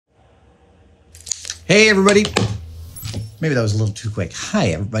Hey, everybody. Maybe that was a little too quick.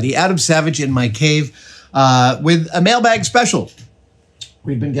 Hi, everybody. Adam Savage in my cave with a mailbag special.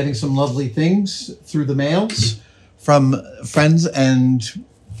 We've been getting some lovely things through the mails from friends and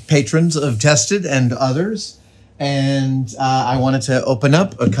patrons of Tested and others. And I wanted to open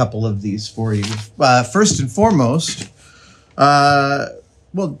up a couple of these for you. First and foremost,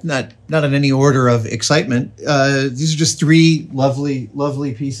 well, not in any order of excitement. These are just three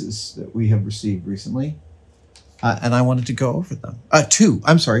lovely pieces that we have received recently. And I wanted to go over them. Two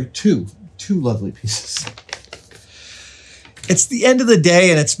lovely pieces. It's the end of the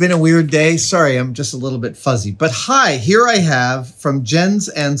day and it's been a weird day. Sorry, I'm just a little bit fuzzy. But hi, here I have from Jens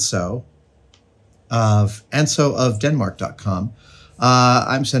Ansø of Denmark.com.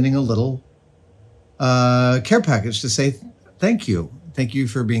 I'm sending a little care package to say thank you. Thank you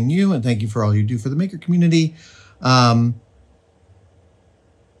for being you, and thank you for all you do for the maker community. And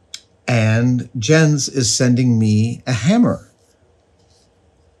Jens is sending me a hammer.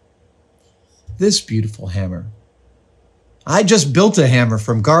 This beautiful hammer. I just built a hammer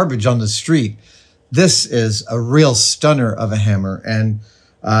from garbage on the street. This is a real stunner of a hammer. And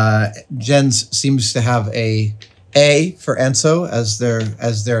Jens seems to have a for Ansø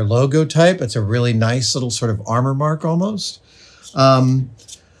as their logo type. It's a really nice little sort of armor mark almost.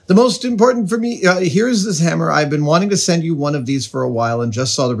 The most important for me, here's this hammer. I've been wanting to send you one of these for a while and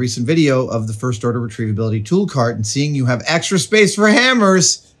just saw the recent video of the first order retrievability tool cart, and seeing you have extra space for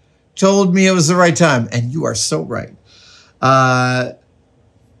hammers told me it was the right time. And you are so right. I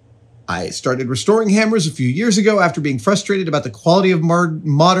started restoring hammers a few years ago after being frustrated about the quality of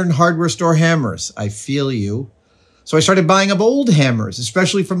modern hardware store hammers. I feel you. So I started buying up old hammers,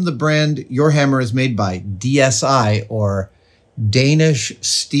 especially from the brand your hammer is made by, DSI, or Danish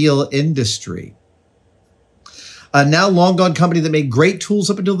Steel Industry. A now long gone company that made great tools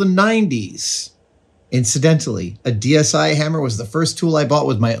up until the 90s. Incidentally, a DSI hammer was the first tool I bought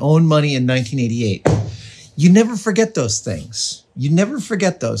with my own money in 1988. You never forget those things. You never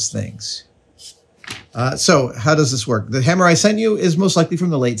forget those things. So how does this work? The hammer I sent you is most likely from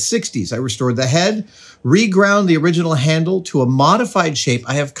the late 60s. I restored the head, reground the original handle to a modified shape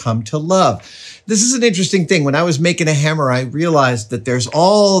I have come to love. This is an interesting thing. When I was making a hammer, I realized that there's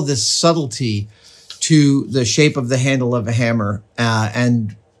all this subtlety to the shape of the handle of a hammer.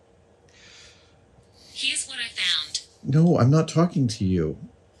 And here's what I found. No, I'm not talking to you.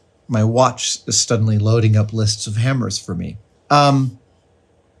 My watch is suddenly loading up lists of hammers for me.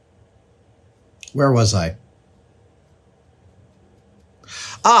 Where was I?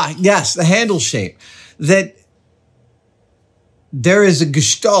 Yes, the handle shape. That there is a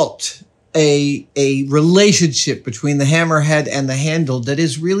gestalt, a relationship between the hammerhead and the handle that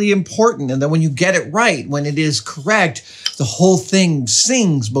is really important. And that when you get it right, when it is correct, the whole thing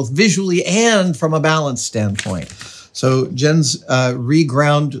sings both visually and from a balance standpoint. So Jens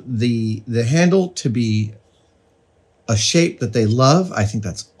reground the handle to be a shape that they love. I think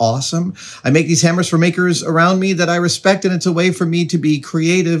that's awesome. I make these hammers for makers around me that I respect, and it's a way for me to be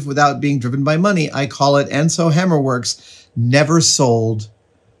creative without being driven by money. I call it Ansø Hammerworks. Never sold,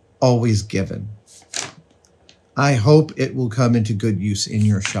 always given. I hope it will come into good use in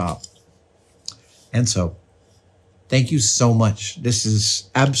your shop. Ansø, thank you so much. This is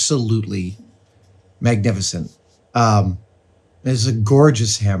absolutely magnificent. It's a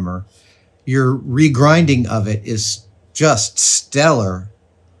gorgeous hammer. Your regrinding of it is just stellar.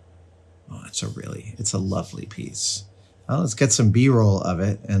 Oh, it's a lovely piece. Well, let's get some B-roll of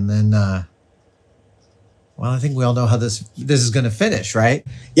it, and then, well, I think we all know how this is going to finish, right?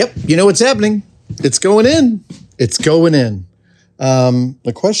 Yep, you know what's happening. It's going in. It's going in.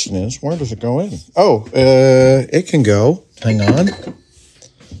 The question is, where does it go in? Oh, it can go. Hang on.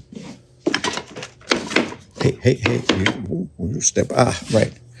 Hey, you step.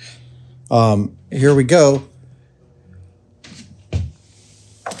 Right. Here we go.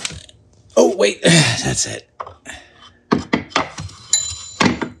 Oh, wait, that's it.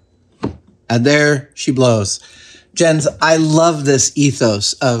 And there she blows. Jens, I love this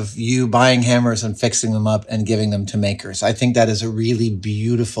ethos of you buying hammers and fixing them up and giving them to makers. I think that is a really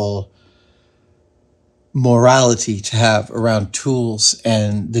beautiful morality to have around tools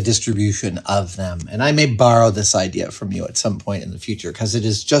and the distribution of them. And I may borrow this idea from you at some point in the future because it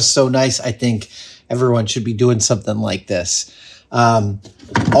is just so nice. I think everyone should be doing something like this.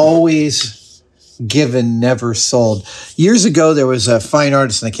 Always given, never sold. Years ago, there was a fine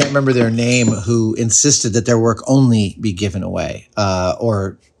artist, and I can't remember their name, who insisted that their work only be given away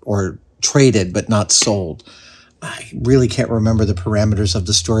or traded, but not sold. I really can't remember the parameters of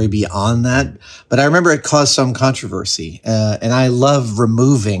the story beyond that, but I remember it caused some controversy. And I love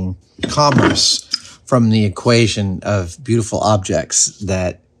removing commerce from the equation of beautiful objects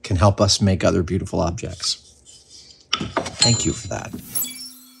that can help us make other beautiful objects. Thank you for that.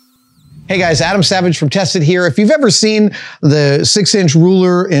 Hey guys, Adam Savage from Tested here. If you've ever seen the 6-inch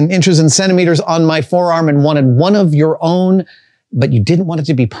ruler in inches and centimeters on my forearm and wanted one of your own, but you didn't want it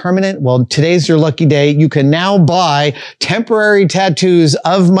to be permanent, well, today's your lucky day. You can now buy temporary tattoos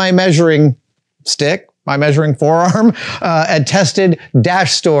of my measuring stick, my measuring forearm, at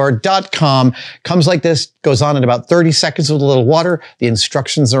tested-store.com. Comes like this, goes on in about 30 seconds with a little water. The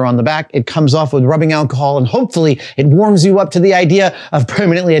instructions are on the back. It comes off with rubbing alcohol, and hopefully it warms you up to the idea of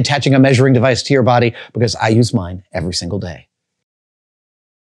permanently attaching a measuring device to your body, because I use mine every single day.